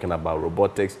we are talking about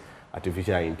robotics,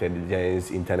 artificial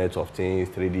intelligence, Internet of Things,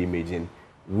 3D imaging,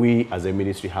 we as a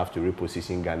ministry have to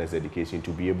reposition Ghana's education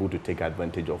to be able to take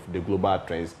advantage of the global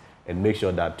trends and make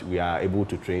sure that we are able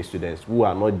to train students who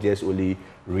are not just only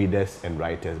readers and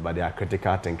writers, but they are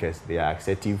critical thinkers, they are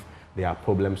assertive, they are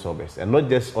problem solvers. And not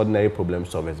just ordinary problem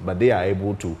solvers, but they are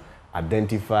able to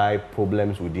identify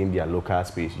problems within their local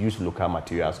space, use local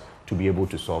materials to be able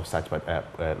to solve such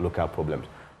local problems.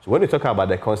 So when we talk about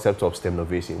the concept of STEM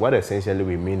innovation, what essentially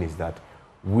we mean is that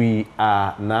we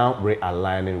are now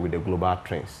realigning with the global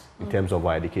trends in terms of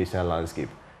our educational landscape.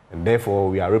 And therefore,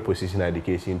 we are repositioning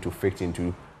education to fit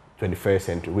into 21st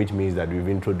century, which means that we've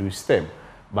introduced STEM.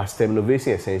 But STEM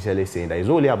innovation essentially saying that it's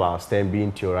only about STEM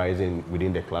being theorizing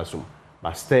within the classroom,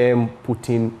 but STEM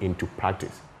putting into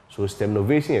practice. So STEM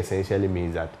innovation essentially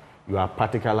means that you are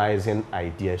practicalizing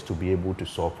ideas to be able to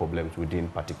solve problems within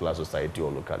particular society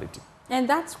or locality. And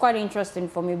that's quite interesting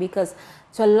for me because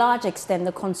to a large extent,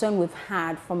 the concern we've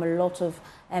had from a lot of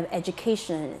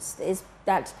educationists is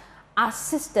that our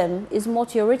system is more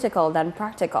theoretical than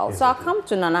practical. Exactly. So I'll come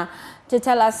to Nana to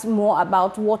tell us more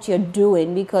about what you're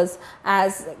doing because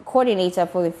as coordinator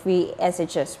for the Free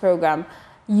SHS program,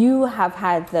 you have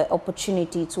had the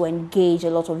opportunity to engage a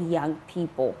lot of young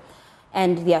people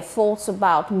and their thoughts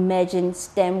about merging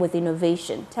STEM with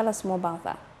innovation. Tell us more about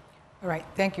that. All right,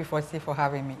 thank you for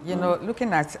having me. You know,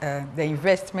 looking at the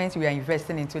investments we are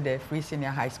investing into the free senior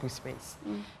high school space,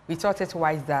 we thought it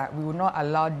wise that we will not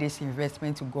allow this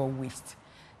investment to go waste.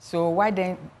 So why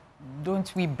then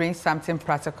don't we bring something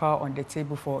practical on the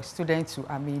table for students to,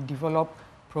 develop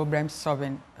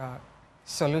problem-solving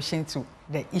solutions to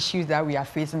the issues that we are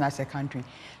facing as a country.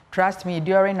 Trust me,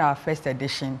 during our first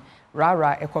edition,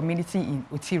 Rara, a community in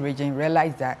Uti region,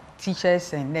 realized that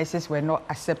teachers and nurses were not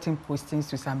accepting postings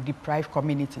to some deprived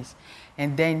communities.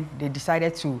 And then they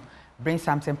decided to bring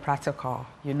something practical.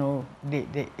 You know,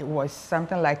 it was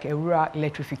something like a rural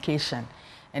electrification.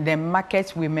 And then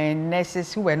market women,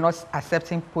 nurses who were not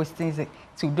accepting postings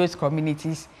to those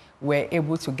communities were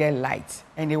able to get lights.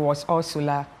 And it was all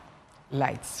solar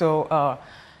lights. So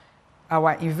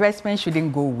our investment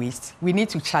shouldn't go waste. We need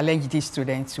to challenge these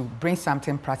students to bring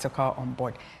something practical on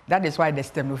board. That is why the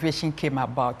STEM innovation came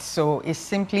about. So it's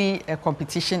simply a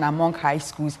competition among high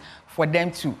schools for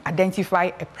them to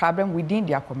identify a problem within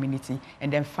their community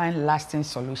and then find lasting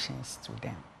solutions to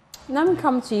them. Now we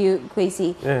come to you,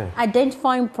 Kwesi. Yeah.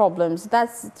 Identifying problems,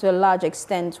 that's to a large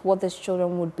extent what these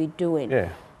children would be doing. Yeah.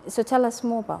 So tell us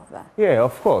more about that. Yeah,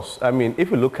 of course. I mean,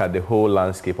 if you look at the whole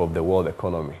landscape of the world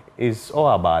economy, it's all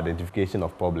about identification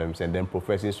of problems and then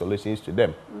professing solutions to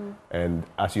them. And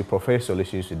as you profess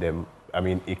solutions to them, I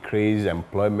mean, it creates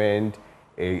employment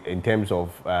in terms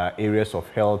of areas of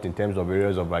health, in terms of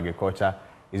areas of agriculture,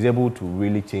 is able to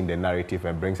really change the narrative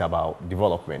and brings about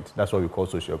development. That's what we call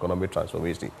socio-economic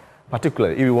transformation.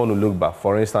 Particularly, if you want to look back,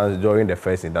 for instance, during the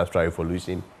first industrial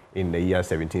revolution in the year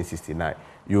 1769,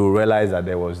 you realize that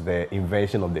there was the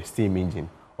invention of the steam engine,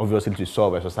 obviously to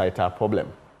solve a societal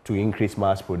problem, to increase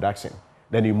mass production.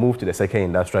 Then you move to the second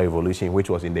industrial revolution, which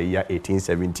was in the year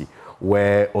 1870,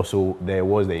 where also there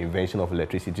was the invention of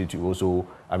electricity to also,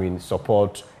 I mean,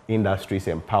 support industries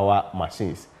and power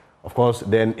machines. Of course,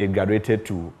 then it graduated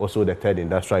to also the third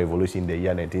industrial revolution in the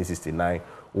year 1969,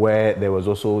 where there was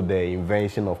also the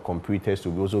invention of computers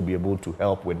to also be able to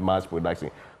help with mass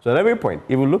production. So at every point,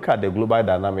 if you look at the global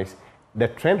dynamics, the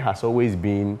trend has always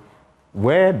been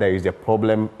where there is a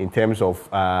problem in terms of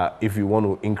if you want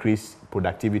to increase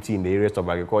productivity in the areas of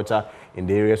agriculture, in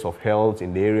the areas of health,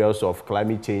 in the areas of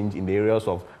climate change, in the areas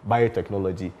of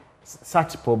biotechnology,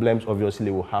 such problems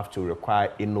obviously will have to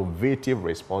require innovative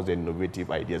response and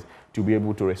innovative ideas to be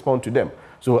able to respond to them.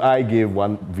 So I gave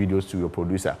one video to your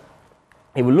producer.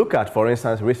 If we look at, for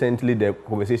instance, recently the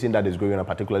conversation that is going on,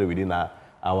 particularly within our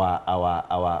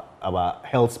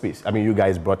health space. I mean, you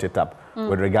guys brought it up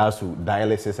with regards to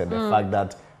dialysis and the fact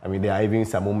that, I mean, there are even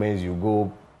some moments you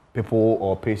go, people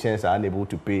or patients are unable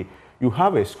to pay. You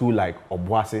have a school like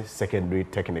Obuasi Secondary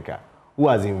Technical who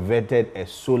has invented a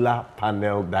solar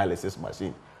panel dialysis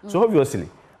machine. So obviously,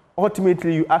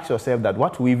 ultimately, you ask yourself that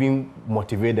what will even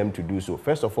motivate them to do so?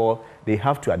 First of all, they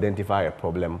have to identify a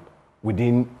problem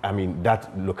within, I mean,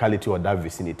 that locality or that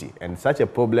vicinity. And such a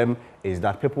problem is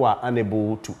that people are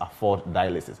unable to afford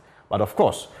dialysis. But of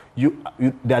course, the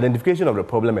identification of the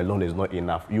problem alone is not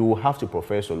enough. You will have to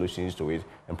profess solutions to it.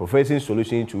 And professing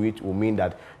solutions to it will mean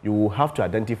that you will have to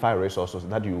identify resources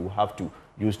that you will have to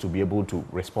use to be able to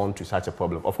respond to such a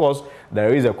problem. Of course,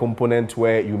 there is a component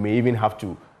where you may even have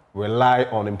to rely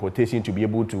on importation to be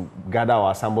able to gather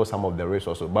or assemble some of the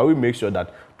resources. But we make sure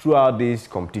that throughout this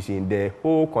competition, the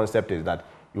whole concept is that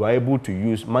you are able to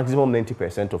use maximum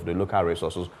 90% of the local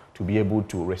resources to be able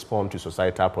to respond to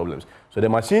societal problems. So the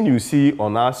machine you see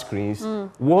on our screens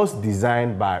was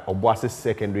designed by Obuasi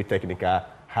Secondary Technical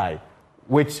High,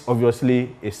 which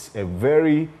obviously is a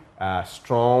very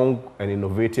strong and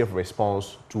innovative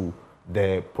response to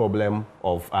the problem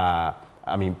of, I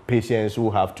mean, patients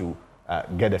who have to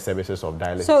get the services of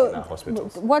dialysis in our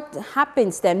hospitals. So what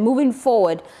happens then, moving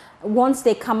forward, once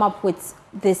they come up with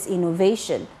this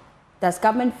innovation? Does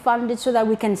government fund it so that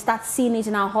we can start seeing it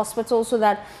in our hospitals so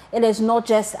that it is not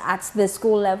just at the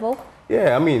school level?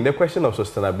 Yeah, I mean, the question of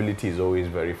sustainability is always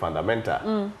very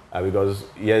fundamental because,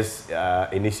 yes,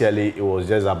 initially it was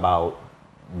just about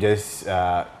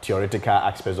theoretical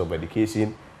aspects of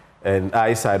education. And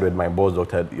I side with my boss,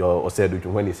 Dr. Osedu,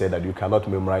 when he said that you cannot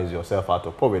memorize yourself out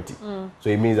of poverty.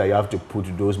 So it means that you have to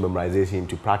put those memorizations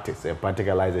into practice and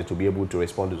practicalize it to be able to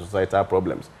respond to societal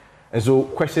problems. And so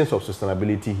questions of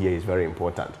sustainability here is very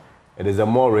important. And there's a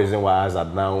more reason why as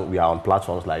that now we are on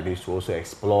platforms like this to also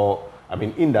explore, I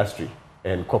mean, industry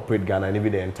and corporate Ghana and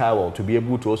even the entire world to be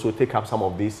able to also take up some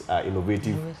of these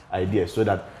innovative ideas so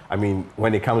that, I mean,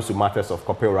 when it comes to matters of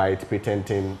copyright,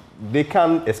 patenting, they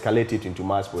can escalate it into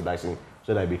mass production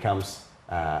so that it becomes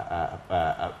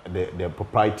the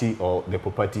propriety or the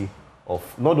property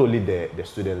of not only the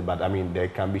students, but I mean, there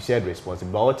can be shared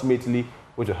responsibility, but ultimately,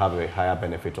 which will have a higher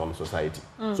benefit on society.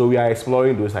 So we are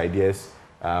exploring those ideas.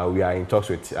 We are in talks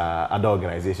with other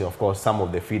organizations. Of course, some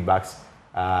of the feedbacks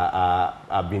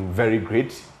have been very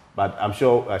great, but I'm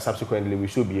sure subsequently we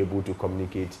should be able to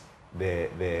communicate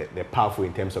the powerful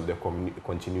in terms of the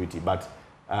continuity. But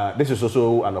this is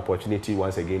also an opportunity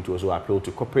once again to also appeal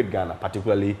to corporate Ghana,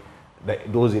 particularly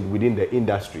those within the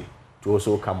industry, to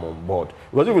also come on board.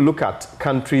 Because if we look at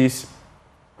countries,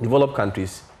 developed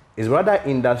countries, it's rather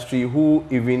industry who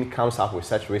even comes up with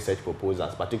such research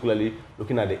proposals, particularly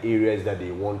looking at the areas that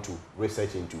they want to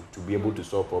research into to be able to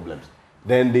solve problems.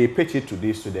 Then they pitch it to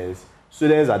these students.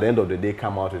 Students at the end of the day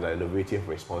come out with an innovative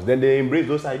response. Then they embrace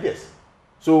those ideas.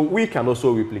 So we can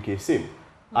also replicate same.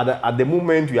 At the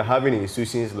moment, we are having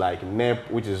institutions like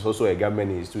NEP, which is also a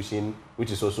government institution,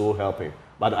 which is also helping.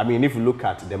 But I mean, if you look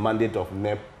at the mandate of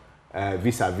NEP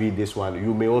vis-a-vis this one,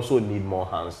 you may also need more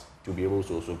hands to be able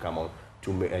to also come on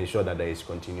to ensure that there is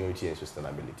continuity and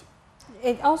sustainability.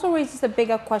 It also raises a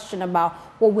bigger question about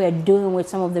what we're doing with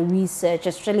some of the research,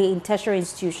 especially in tertiary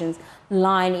institutions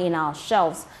lying in our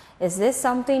shelves. Is this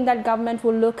something that government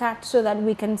will look at so that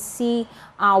we can see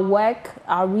our work,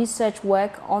 our research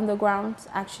work on the ground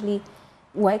actually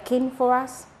working for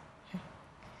us?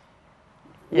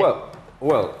 Yeah.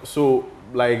 Well, so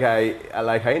like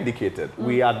I indicated,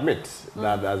 we admit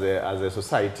that as a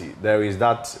society, there is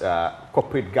that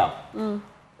corporate gap,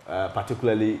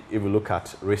 particularly if you look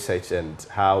at research and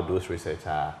how those research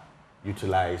are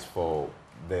utilized for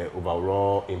the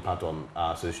overall impact on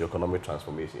our socio-economic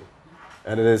transformation.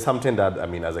 And it is something that, I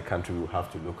mean, as a country, we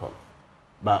have to look on.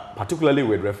 But particularly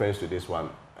with reference to this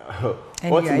one,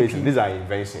 ultimately, these are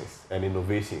inventions and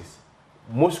innovations.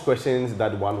 Most questions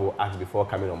that one will ask before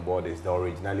coming on board is the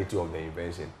originality of the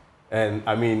invention. And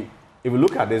I mean, if you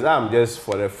look at this, I'm just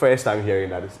for the first time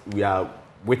hearing that we are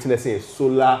witnessing a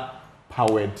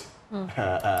solar-powered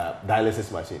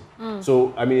dialysis machine.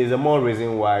 So, I mean, it's a more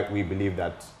reason why we believe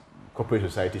that corporate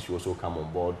society should also come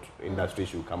on board, industry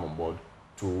should come on board,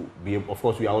 to be able, of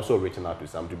course, we are also reaching out to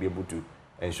some to be able to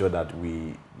ensure that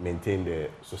we maintain the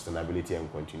sustainability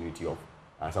and continuity of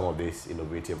some of these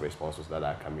innovative responses that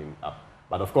are coming up.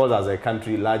 But of course, as a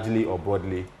country, largely or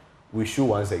broadly, we should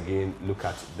once again look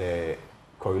at the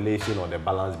correlation or the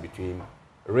balance between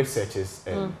researches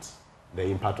and the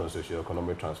impact on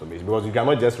socio-economic transformation. Because you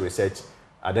cannot just research,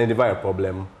 identify a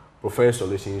problem, propose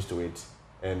solutions to it,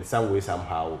 and some way,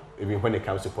 somehow, even when it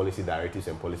comes to policy directives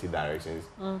and policy directions,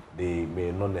 they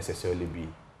may not necessarily be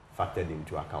factored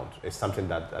into account. It's something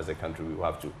that, as a country, we will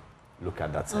have to look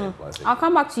at that side. I'll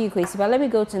come back to you, Kwesi, but let me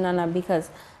go to Nana because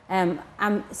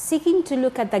I'm seeking to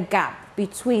look at the gap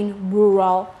between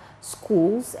rural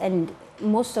schools, and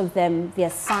most of them,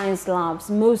 their science labs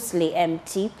mostly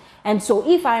empty. And so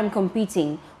if I am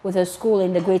competing with a school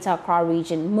in the Greater Accra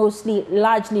region,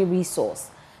 largely resourced,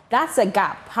 that's a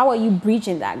gap. How are you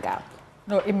bridging that gap?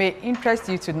 No, it may interest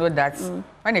you to know that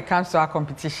when it comes to our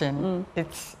competition,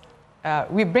 it's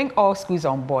we bring all schools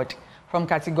on board from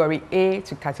category A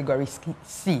to category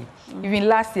C. Even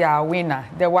last year, our winner,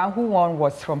 the one who won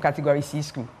was from category C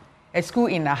school, a school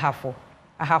in Ahafo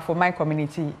my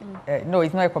community. No,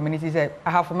 it's not a community, it's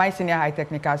Ahafo my senior high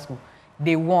technical school.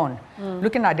 They won.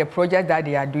 Looking at the project that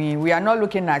they are doing, we are not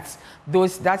looking at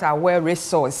those that are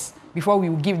well-resourced before we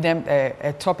give them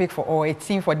a topic for or a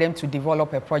team for them to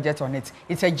develop a project on it.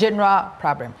 It's a general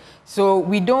problem. So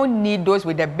we don't need those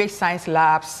with the big science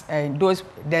labs and those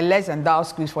the less endowed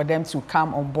schools for them to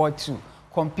come on board to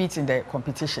compete in the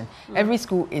competition. Every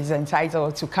school is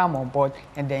entitled to come on board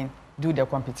and then do the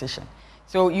competition.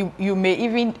 So you may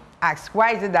even ask,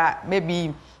 why is it that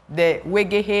maybe the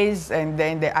Wegehes and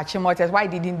then the Achimotes, why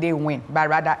didn't they win? But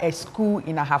rather a school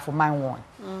in Ahafo won.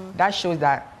 That shows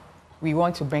that we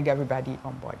want to bring everybody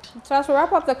on board. So as we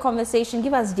wrap up the conversation,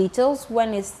 give us details.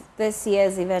 When is this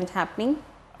year's event happening?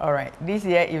 All right, this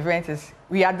year's event is,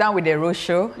 we are done with the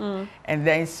roadshow, and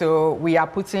then so we are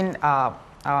putting our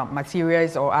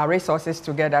materials or our resources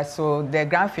together. So the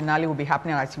grand finale will be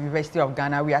happening at the University of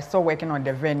Ghana. We are still working on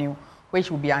the venue, which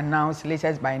will be announced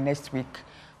latest by next week.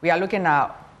 We are looking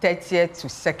at 30th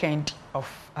September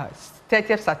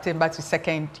to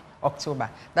 2nd October.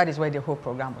 That is where the whole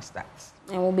program will start.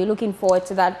 And we'll be looking forward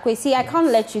to that. Kwesi, I can't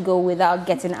let you go without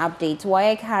getting updates.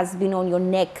 WAEC has been on your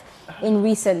neck in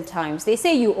recent times. They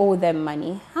say you owe them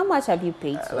money. How much have you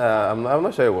paid? I'm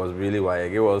not sure it was really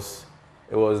WAEC.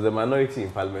 It was the minority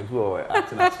in Parliament who were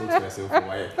acting as spokesperson for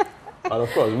WAEC. But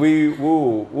of course, we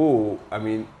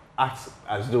act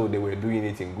as though they were doing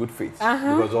it in good faith,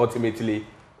 because ultimately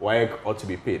WAEC ought to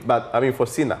be paid. But I mean, for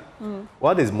SINA,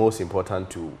 what is most important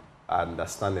to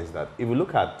understand is that if you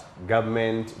look at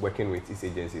government working with its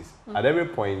agencies, at every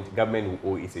point, government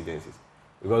will owe its agencies.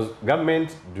 Because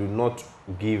government do not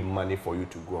give money for you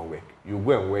to go and work. You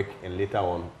go and work, and later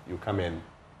on, you come and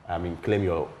claim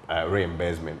your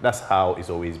reimbursement. That's how it's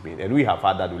always been. And we have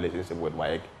had that relationship with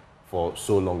WAEC for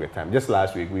so long a time. Just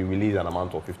last week, we released an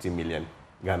amount of 50 million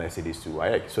Ghana cedis to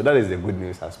WAEC. So that is the good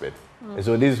news aspect. And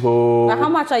so this whole... But how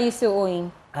much are you still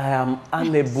owing? I am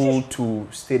unable to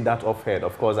state that offhand.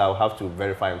 Of course, I'll have to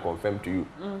verify and confirm to you.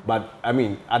 But I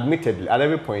mean, admittedly, at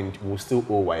every point, we'll still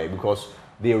owe WAEC because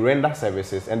they render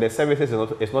services, and the services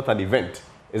is not an event.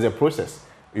 It's a process.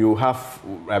 You have,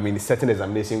 certain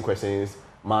examination questions,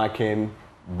 marking,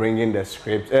 bringing the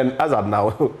script, and as of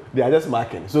now, they are just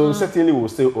marking. So certainly we'll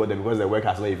still owe them because the work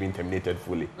has not even terminated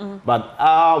fully. But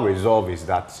our resolve is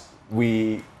that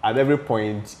we, at every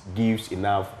point, gives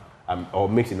enough or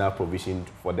makes enough provision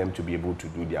for them to be able to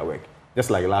do their work. Just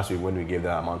like last week when we gave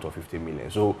them an amount of 50 million.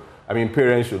 So, I mean,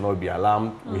 parents should not be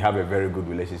alarmed. We have a very good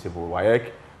relationship with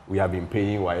WAEC. We have been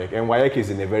paying WAEC, and WAEC is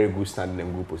in a very good standing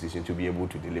and good position to be able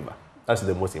to deliver. That's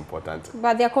the most important.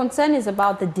 But their concern is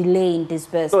about the delay in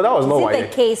disbursement. So that was not WAEC. Is it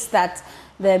the case that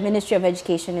the Ministry of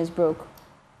Education is broke?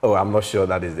 Oh, I'm not sure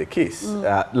that is the case.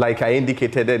 Like I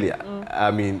indicated earlier,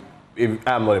 I mean,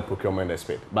 I'm not a procurement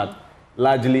expert, but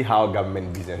largely how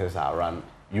government businesses are run,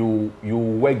 you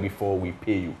work before we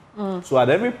pay you. So at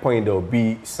every point there will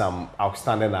be some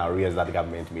outstanding arrears that the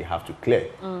government may have to clear.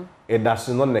 It does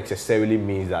not necessarily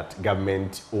mean that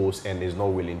government owes and is not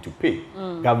willing to pay.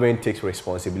 Government takes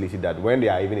responsibility that when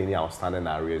there are even any outstanding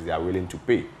arrears, they are willing to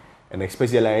pay. And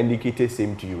especially I indicated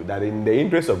same to you that in the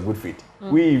interest of good faith,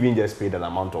 we even just paid an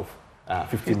amount of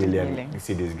 50 million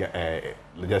cedis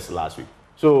just last week.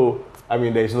 So, I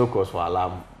mean, there is no cause for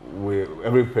alarm.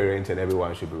 Every parent and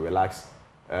everyone should be relaxed.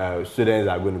 Students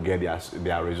are going to get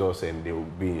their results and they will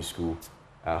be in school.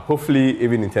 Hopefully,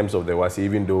 even in terms of the WASI,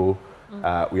 even though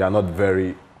we are not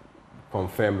very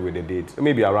confirmed with the date,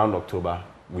 maybe around October,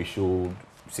 we should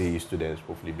see students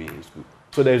hopefully be in school.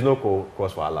 So there is no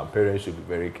cause for alarm. Parents should be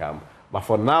very calm. But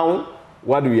for now,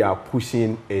 what we are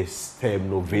pushing is STEM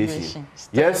innovation.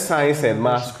 Yes, science and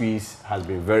math quiz has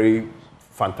been very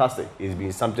fantastic. It's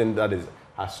been something that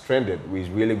has trended, which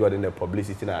really got in the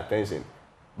publicity and attention.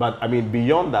 But I mean,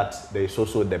 beyond that, there is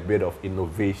also the bit of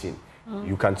innovation.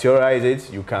 You can theorize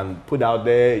it, you can put out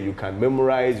there, you can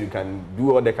memorize, you can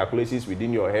do all the calculations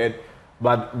within your head.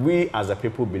 But we as a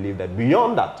people believe that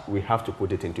beyond that, we have to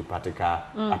put it into practical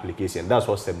application. That's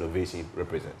what STEM innovation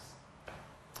represents.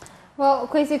 Well,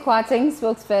 Kwesi Kwarteng,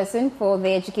 spokesperson for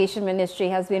the Education Ministry,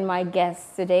 has been my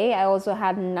guest today. I also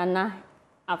had Nana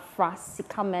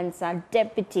Afrasika-Mensah,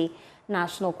 Deputy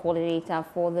National Coordinator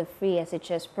for the Free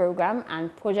SHS Program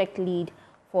and Project Lead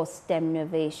for STEM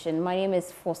Innovation. My name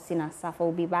is Faustina Safa.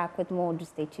 We'll be back with more.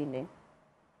 Just stay tuned in.